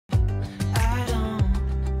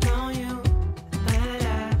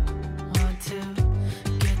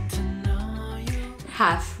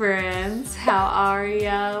Hi friends, how are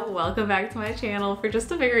ya? Welcome back to my channel for just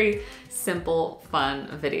a very simple, fun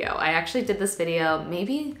video. I actually did this video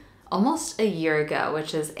maybe almost a year ago,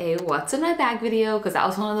 which is a what's in my bag video, because that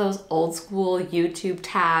was one of those old school YouTube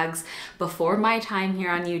tags before my time here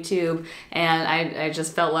on YouTube, and I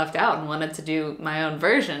just felt left out and wanted to do my own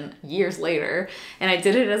version years later. And I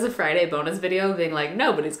did it as a Friday bonus video being like,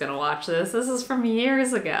 nobody's gonna watch this. This is from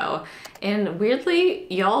years ago. And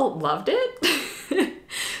weirdly, y'all loved it.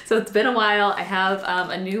 So it's been a while. I have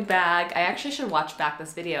a new bag. I actually should watch back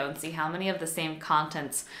this video and see how many of the same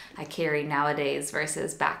contents I carry nowadays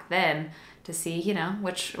versus back then to see, you know,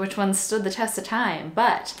 which ones stood the test of time.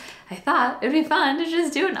 But I thought it'd be fun to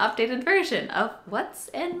just do an updated version of what's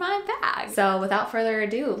in my bag. So without further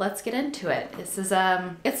ado, let's get into it. This is,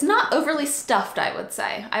 it's not overly stuffed, I would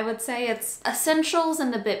say. I would say it's essentials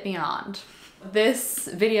and a bit beyond. This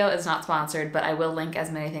video is not sponsored, but I will link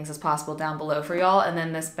as many things as possible down below for y'all. And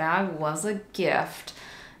then this bag was a gift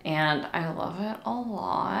and I love it a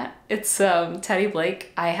lot. It's Teddy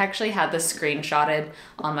Blake. I actually had this screenshotted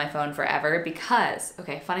on my phone forever because,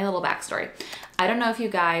 okay, funny little backstory. I don't know if you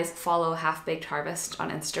guys follow Half Baked Harvest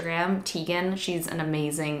on Instagram. Tegan, she's an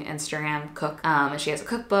amazing Instagram cook. And she has a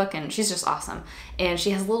cookbook and she's just awesome. And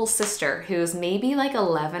she has a little sister who's maybe like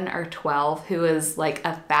 11 or 12 who is like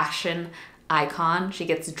a fashion icon. She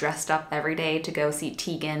gets dressed up every day to go see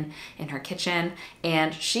Tegan in her kitchen,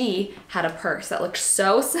 and she had a purse that looked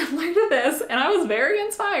so similar to this, and I was very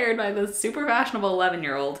inspired by this super fashionable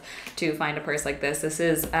 11-year-old to find a purse like this. This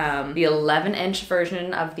is the 11-inch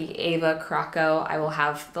version of the Ava Crocco. I will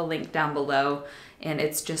have the link down below. And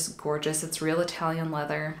it's just gorgeous. It's real Italian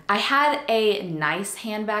leather. I had a nice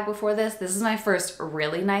handbag before this. This is my first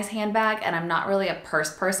really nice handbag, and I'm not really a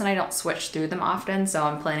purse person. I don't switch through them often, so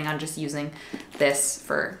I'm planning on just using this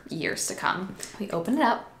for years to come. We open it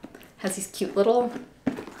up. Has these cute little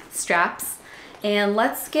straps. And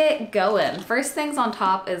let's get going. First things on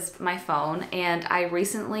top is my phone, and I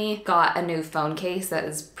recently got a new phone case that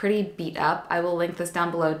is pretty beat up. I will link this down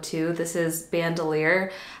below too. This is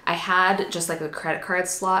Bandolier. I had just like a credit card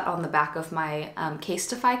slot on the back of my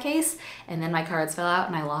Casetify case, and then my cards fell out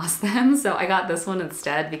and I lost them. So I got this one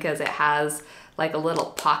instead because it has like a little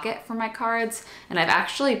pocket for my cards, and I've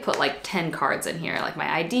actually put like 10 cards in here, like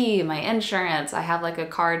my ID, my insurance. I have like a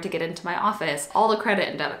card to get into my office, all the credit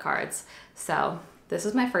and debit cards. So this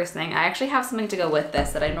is my first thing. I actually have something to go with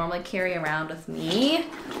this that I normally carry around with me.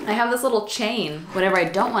 I have this little chain. Whenever I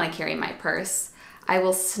don't want to carry my purse, I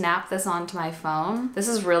will snap this onto my phone. This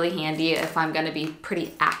is really handy if I'm gonna be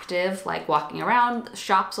pretty active, like walking around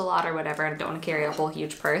shops a lot or whatever, and don't want to carry a whole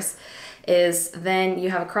huge purse. Is then you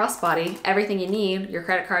have a crossbody, everything you need, your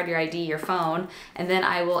credit card, your ID, your phone, and then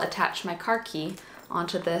I will attach my car key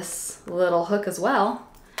onto this little hook as well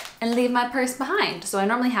and leave my purse behind. So I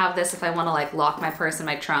normally have this if I want to like lock my purse in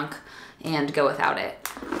my trunk and go without it.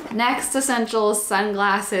 Next essential,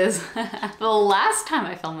 sunglasses. The last time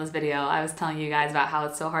I filmed this video, I was telling you guys about how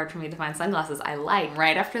it's so hard for me to find sunglasses I like.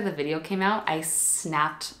 Right after the video came out, I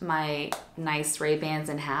snapped my nice Ray-Bans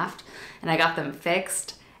in half and I got them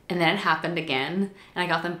fixed. And then it happened again and I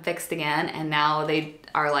got them fixed again, and now they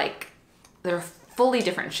are like, they're fully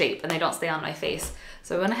different shape and they don't stay on my face.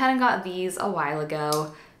 So I went ahead and got these a while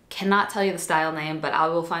ago. Cannot tell you the style name, but I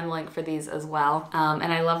will find the link for these as well. And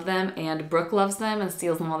I love them, and Brook loves them and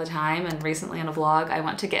steals them all the time. And recently in a vlog, I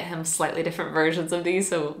went to get him slightly different versions of these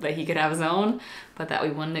so that he could have his own, but that we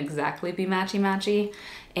wouldn't exactly be matchy-matchy.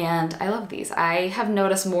 And I love these. I have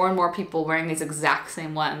noticed more and more people wearing these exact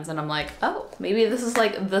same ones, and I'm like, oh, maybe this is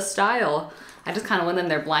like the style. I just kind of went in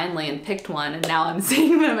there blindly and picked one, and now I'm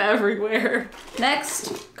seeing them everywhere.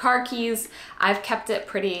 Next, car keys. I've kept it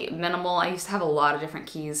pretty minimal. I used to have a lot of different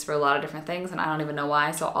keys for a lot of different things, and I don't even know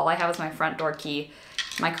why. So all I have is my front door key,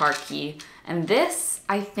 my car key, and this,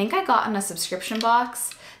 I think I got in a subscription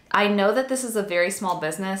box. I know that this is a very small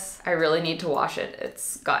business. I really need to wash it.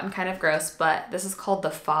 It's gotten kind of gross, but this is called the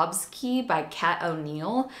Favs key by Kat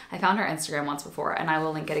O'Neill. I found her Instagram once before, and I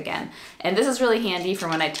will link it again. And this is really handy for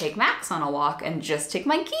when I take Max on a walk and just take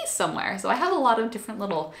my keys somewhere. So I have a lot of different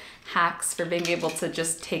little hacks for being able to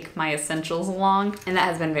just take my essentials along, and that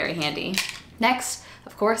has been very handy. Next,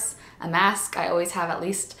 of course, a mask. I always have at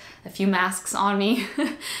least a few masks on me.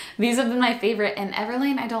 These have been my favorite, and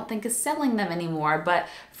Everlane I don't think is selling them anymore, but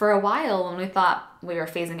for a while when we thought we were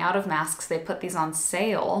phasing out of masks, they put these on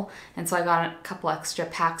sale, and so I got a couple extra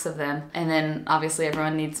packs of them. And then obviously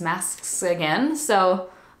everyone needs masks again, so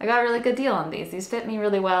I got a really good deal on these. These fit me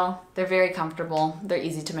really well. They're very comfortable. They're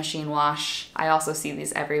easy to machine wash. I also see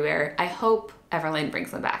these everywhere. I hope Everlane brings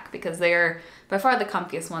them back because they're by far the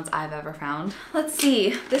comfiest ones I've ever found. Let's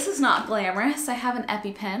see, this is not glamorous. I have an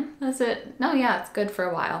EpiPen. That's it. No, yeah, it's good for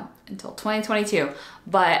a while until 2022.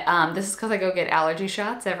 But this is because I go get allergy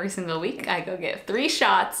shots every single week. I go get 3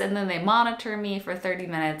 shots and then they monitor me for 30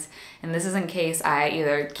 minutes. And this is in case I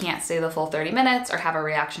either can't stay the full 30 minutes or have a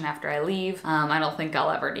reaction after I leave. I don't think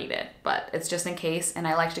I'll ever need it, but it's just in case. And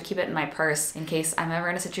I like to keep it in my purse in case I'm ever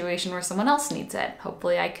in a situation where someone else needs it.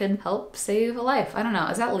 Hopefully I could help save a life. I don't know,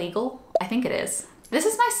 is that legal? I think it is. This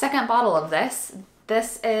is my second bottle of this.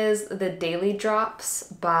 This is the Daily Drops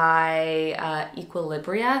by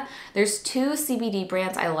Equilibria. There's 2 CBD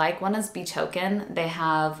brands I like. One is Betoken. They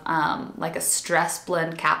have like a stress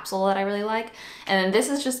blend capsule that I really like. And then this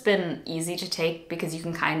has just been easy to take because you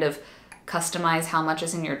can kind of customize how much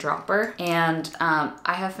is in your dropper. And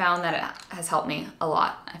I have found that it has helped me a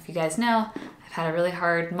lot. If you guys know, I've had a really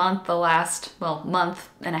hard month the last, well, month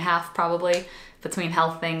and a half probably, between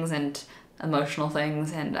health things and emotional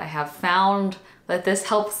things, and I have found that this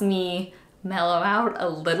helps me mellow out a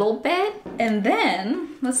little bit. And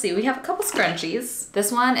then, let's see, we have a couple scrunchies.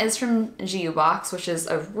 This one is from GU Box, which is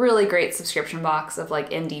a really great subscription box of like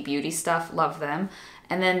indie beauty stuff, love them.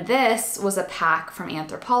 And then this was a pack from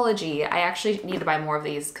Anthropologie. I actually need to buy more of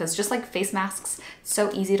these because just like face masks, it's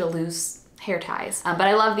so easy to lose hair ties. But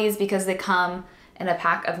I love these because they come in a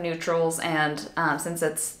pack of neutrals, and since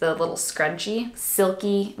it's the little scrunchy,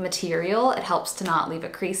 silky material, it helps to not leave a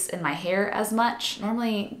crease in my hair as much.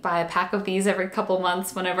 Normally buy a pack of these every couple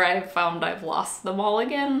months whenever I've found I've lost them all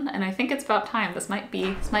again, and I think it's about time. This might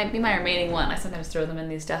be my remaining one. I sometimes throw them in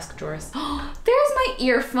these desk drawers. There's my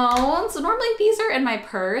earphones. Normally these are in my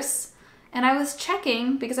purse. And I was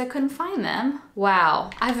checking because I couldn't find them.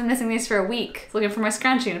 Wow, I've been missing these for a week. Looking for my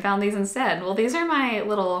scrunchie and found these instead. Well, these are my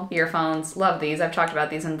little earphones. Love these. I've talked about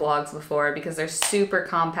these in vlogs before because they're super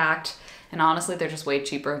compact. And honestly, they're just way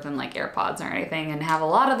cheaper than like AirPods or anything and have a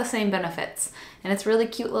lot of the same benefits. And it's really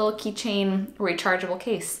cute little keychain rechargeable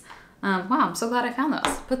case. Wow, I'm so glad I found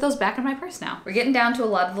those. Put those back in my purse now. We're getting down to a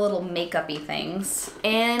lot of the little makeup-y things.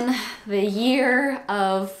 In the year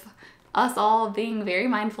of us all being very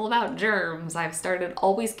mindful about germs, I've started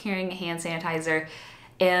always carrying a hand sanitizer,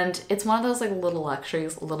 and it's one of those like little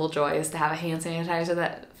luxuries, little joys to have a hand sanitizer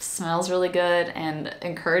that smells really good and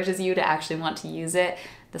encourages you to actually want to use it.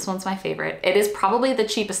 This one's my favorite. It is probably the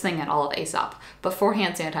cheapest thing at all of Aesop, but for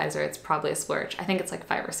hand sanitizer, it's probably a splurge. I think it's like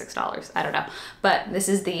 $5 or $6, I don't know. But this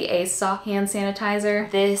is the Aesop hand sanitizer.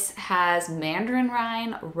 This has mandarin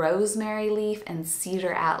rind, rosemary leaf, and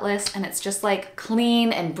cedar atlas, and it's just like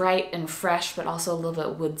clean and bright and fresh, but also a little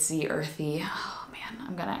bit woodsy, earthy. Oh man,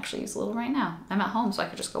 I'm gonna actually use a little right now. I'm at home, so I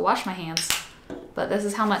could just go wash my hands. But this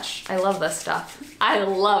is how much I love this stuff. I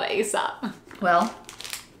love Aesop. Well,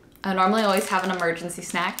 I normally always have an emergency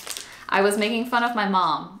snack. I was making fun of my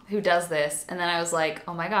mom who does this, and then I was like,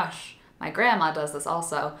 oh my gosh, my grandma does this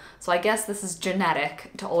also. So I guess this is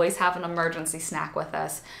genetic to always have an emergency snack with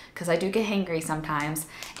us because I do get hangry sometimes.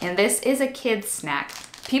 And this is a kid's snack.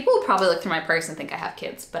 People will probably look through my purse and think I have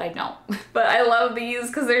kids, but I don't. But I love these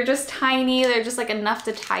because they're just tiny. They're just like enough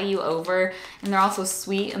to tie you over. And they're also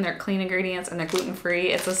sweet and they're clean ingredients and they're gluten-free.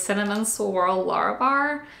 It's a cinnamon swirl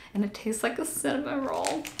Larabar and it tastes like a cinnamon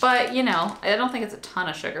roll. But you know, I don't think it's a ton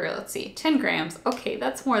of sugar. Let's see, 10 grams. Okay,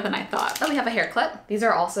 that's more than I thought. Oh, we have a hair clip. These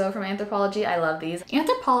are also from Anthropologie. I love these.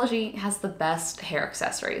 Anthropologie has the best hair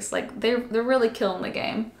accessories. Like they're really killing the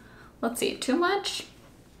game. Let's see, too much?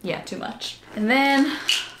 Yeah, too much. And then,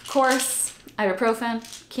 of course,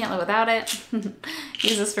 ibuprofen. Can't live without it.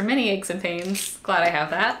 Use this for many aches and pains. Glad I have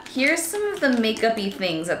that. Here's some of the makeup-y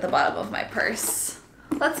things at the bottom of my purse.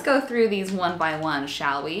 Let's go through these one by one,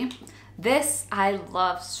 shall we? This I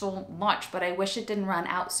love so much, but I wish it didn't run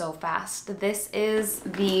out so fast. This is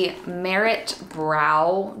the Merit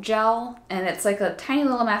Brow Gel, and it's like a tiny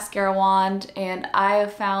little mascara wand, and I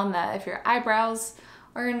have found that if your eyebrows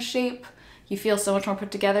are in shape, you feel so much more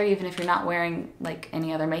put together even if you're not wearing like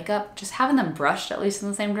any other makeup. Just having them brushed at least in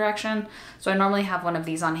the same direction. So I normally have one of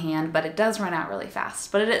these on hand, but it does run out really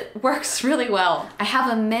fast, but it works really well. I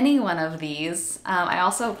have a mini one of these. I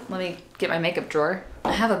also, let me get my makeup drawer.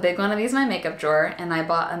 I have a big one of these in my makeup drawer, and I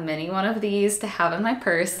bought a mini one of these to have in my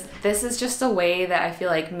purse. This is just a way that I feel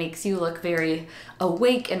like makes you look very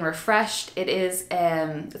awake and refreshed. It is,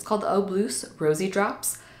 it's called the Eau Bleu's Rosy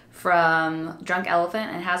Drops from Drunk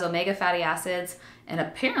Elephant, and has omega fatty acids and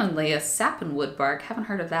apparently a sapwood bark. Haven't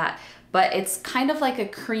heard of that, but it's kind of like a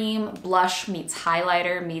cream blush meets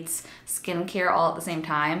highlighter meets skincare all at the same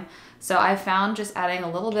time. So I found just adding a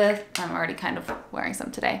little bit, I'm already kind of wearing some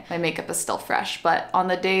today. My makeup is still fresh, but on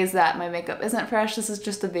the days that my makeup isn't fresh, this is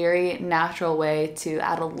just a very natural way to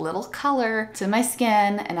add a little color to my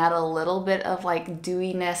skin and add a little bit of like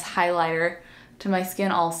dewiness highlighter to my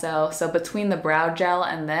skin also. So between the brow gel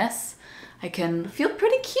and this, I can feel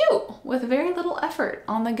pretty cute with very little effort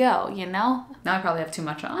on the go, you know? Now I probably have too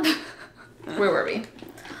much on. Where were we?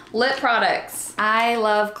 Lip products. I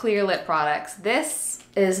love clear lip products. This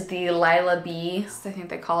is the Lila B, I think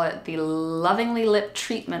they call it the Lovingly Lip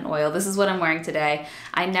Treatment Oil. This is what I'm wearing today.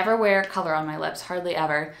 I never wear color on my lips, hardly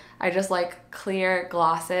ever. I just like clear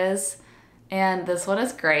glosses. And this one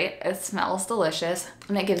is great. It smells delicious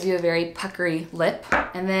and it gives you a very puckery lip.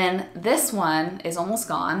 And then this one is almost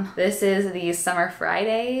gone. This is the Summer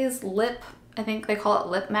Fridays lip, I think they call it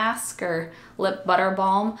lip mask or lip butter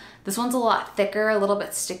balm. This one's a lot thicker, a little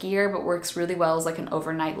bit stickier, but works really well as like an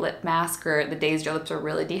overnight lip mask or the days your lips are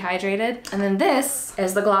really dehydrated. And then this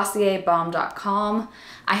is the GlossierBalm.com.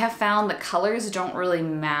 I have found the colors don't really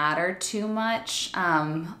matter too much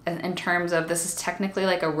in terms of this is technically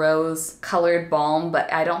like a rose colored balm,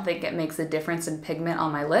 but I don't think it makes a difference in pigment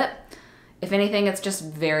on my lip. If anything, it's just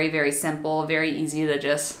very, very simple, very easy to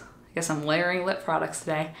just, I guess I'm layering lip products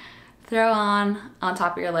today, throw on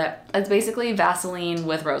top of your lip. It's basically Vaseline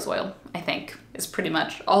with rose oil, I think, is pretty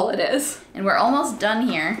much all it is. And we're almost done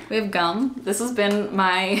here. We have gum. This has been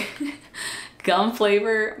my gum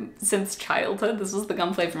flavor since childhood. This was the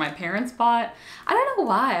gum flavor my parents bought. I don't know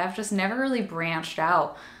why, I've just never really branched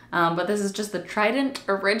out. But this is just the Trident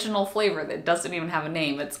original flavor that doesn't even have a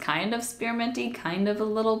name. It's kind of spearminty, kind of a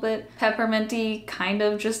little bit pepperminty, kind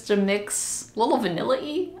of just a mix, a little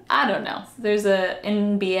vanilla-y. I don't know. There's a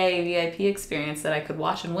NBA VIP experience that I could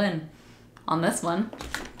watch and win on this one.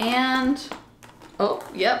 And, oh,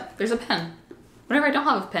 yep, there's a pen. Whenever I don't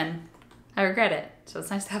have a pen, I regret it. So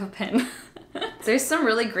it's nice to have a pen. There's some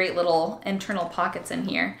really great little internal pockets in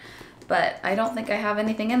here, but I don't think I have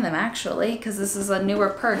anything in them actually, because this is a newer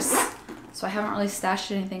purse. So I haven't really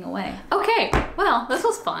stashed anything away. Okay, well, this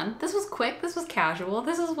was fun. This was quick, this was casual.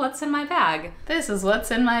 This is what's in my bag. This is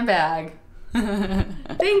what's in my bag.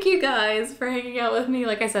 Thank you guys for hanging out with me.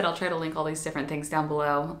 Like I said, I'll try to link all these different things down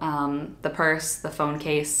below. The purse, the phone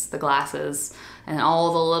case, the glasses, and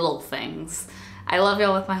all the little things. I love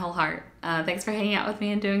y'all with my whole heart. Thanks for hanging out with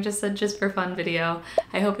me and doing just a just for fun video.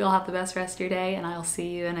 I hope you'll have the best rest of your day, and I'll see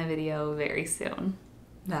you in a video very soon.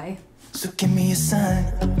 Bye. So give me a sign.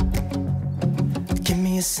 Give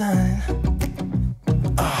me a sign.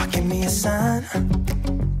 Oh, give me a sign.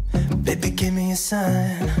 Baby, give me a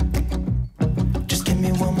sign. Just give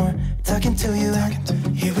me one more talking to you.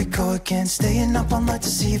 Here we go again, staying up all night to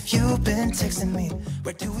see if you've been texting me.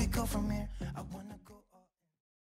 Where do we go from here?